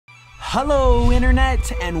Hello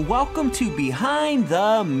Internet, and welcome to Behind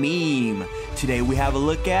the Meme. Today we have a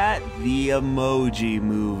look at the Emoji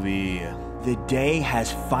Movie. The day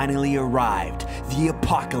has finally arrived. The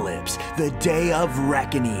apocalypse, the day of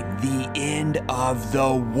reckoning, the end of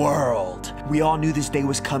the world. We all knew this day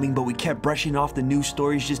was coming, but we kept brushing off the news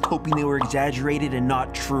stories just hoping they were exaggerated and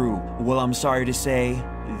not true. Well, I'm sorry to say,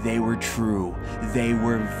 they were true. They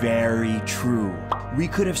were very true. We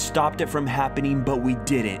could have stopped it from happening, but we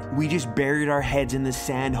didn't. We just buried our heads in the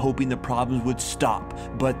sand hoping the problems would stop,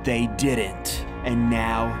 but they didn't. And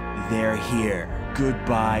now they're here.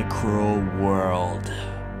 Goodbye, cruel world.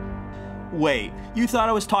 Wait, you thought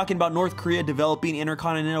I was talking about North Korea developing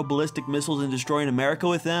intercontinental ballistic missiles and destroying America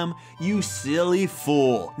with them? You silly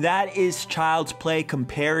fool. That is child's play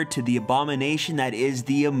compared to the abomination that is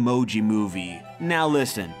the Emoji Movie. Now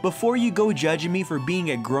listen, before you go judging me for being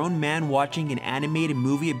a grown man watching an animated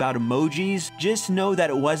movie about emojis, just know that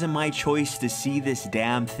it wasn't my choice to see this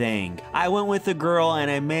damn thing. I went with a girl and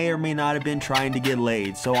I may or may not have been trying to get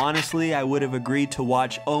laid, so honestly I would have agreed to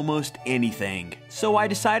watch almost anything. So I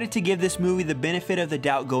decided to give this movie the benefit of the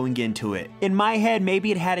doubt going into it. In my head, maybe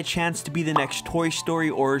it had a chance to be the next Toy Story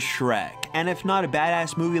or Shrek. And if not a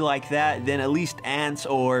badass movie like that, then at least Ants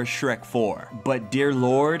or Shrek 4. But dear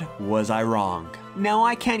Lord, was I wrong. Now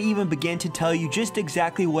I can't even begin to tell you just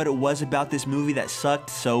exactly what it was about this movie that sucked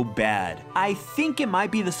so bad. I think it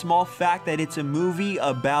might be the small fact that it's a movie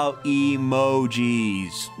about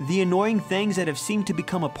emojis. The annoying things that have seemed to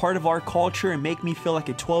become a part of our culture and make me feel like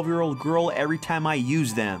a 12-year-old girl every time I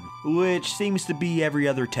use them. Which seems to be every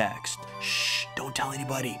other text. Shh, don't tell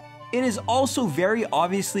anybody. It is also very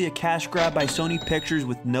obviously a cash grab by Sony Pictures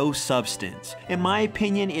with no substance. In my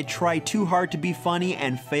opinion, it tried too hard to be funny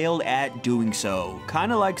and failed at doing so.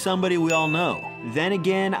 Kinda like somebody we all know. Then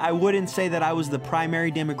again, I wouldn't say that I was the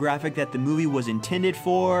primary demographic that the movie was intended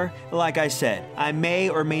for. Like I said, I may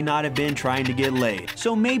or may not have been trying to get laid.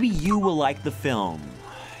 So maybe you will like the film.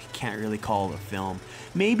 I can't really call it a film.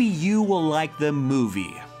 Maybe you will like the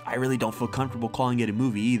movie. I really don't feel comfortable calling it a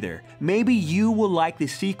movie either. Maybe you will like the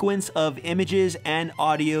sequence of images and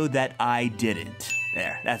audio that I didn't.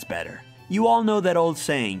 There, that's better. You all know that old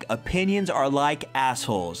saying, opinions are like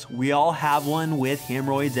assholes. We all have one with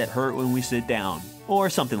hemorrhoids that hurt when we sit down. Or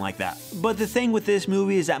something like that. But the thing with this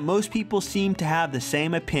movie is that most people seem to have the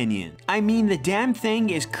same opinion. I mean, the damn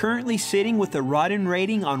thing is currently sitting with a rotten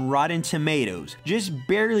rating on Rotten Tomatoes, just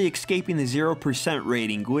barely escaping the 0%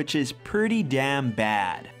 rating, which is pretty damn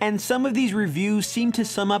bad. And some of these reviews seem to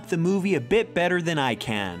sum up the movie a bit better than I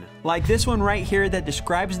can. Like this one right here that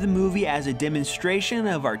describes the movie as a demonstration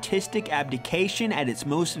of artistic abdication at its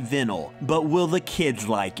most venal. But will the kids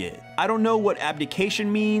like it? I don't know what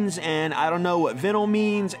abdication means, and I don't know what venal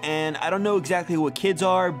means, and I don't know exactly what kids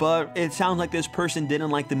are, but it sounds like this person didn't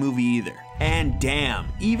like the movie either. And damn,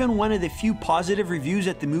 even one of the few positive reviews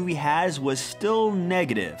that the movie has was still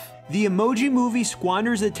negative. The Emoji Movie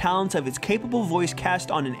squanders the talents of its capable voice cast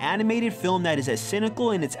on an animated film that is as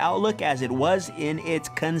cynical in its outlook as it was in its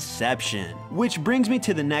conception. Which brings me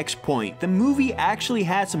to the next point. The movie actually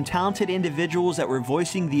had some talented individuals that were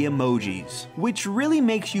voicing the emojis, which really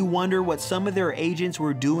makes you wonder what some of their agents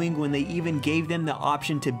were doing when they even gave them the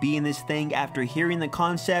option to be in this thing after hearing the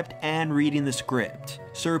concept and reading the script.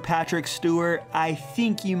 Sir Patrick Stewart, I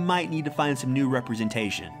think you might need to find some new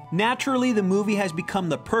representation. Naturally, the movie has become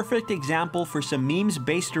the perfect example for some memes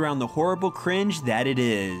based around the horrible cringe that it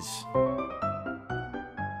is.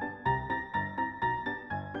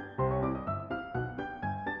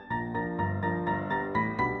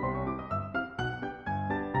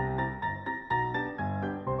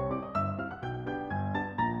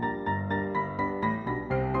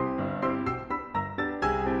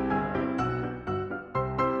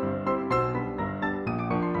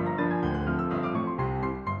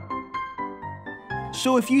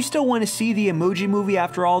 So if you still want to see the Emoji Movie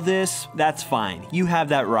after all this, that's fine. You have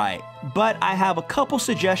that right. But I have a couple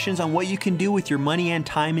suggestions on what you can do with your money and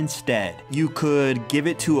time instead. You could give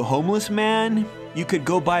it to a homeless man. You could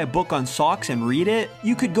go buy a book on socks and read it.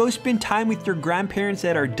 You could go spend time with your grandparents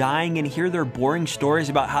that are dying and hear their boring stories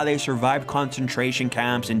about how they survived concentration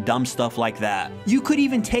camps and dumb stuff like that. You could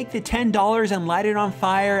even take the $10 and light it on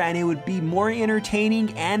fire, and it would be more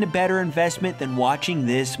entertaining and a better investment than watching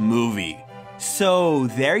this movie. So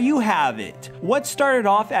there you have it. What started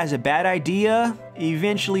off as a bad idea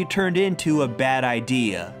eventually turned into a bad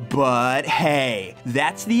idea. But hey,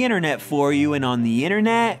 that's the internet for you, and on the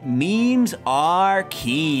internet, memes are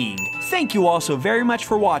king. Thank you all so very much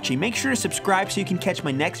for watching. Make sure to subscribe so you can catch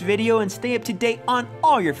my next video and stay up to date on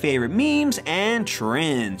all your favorite memes and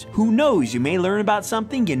trends. Who knows, you may learn about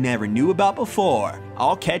something you never knew about before.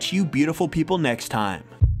 I'll catch you beautiful people next time.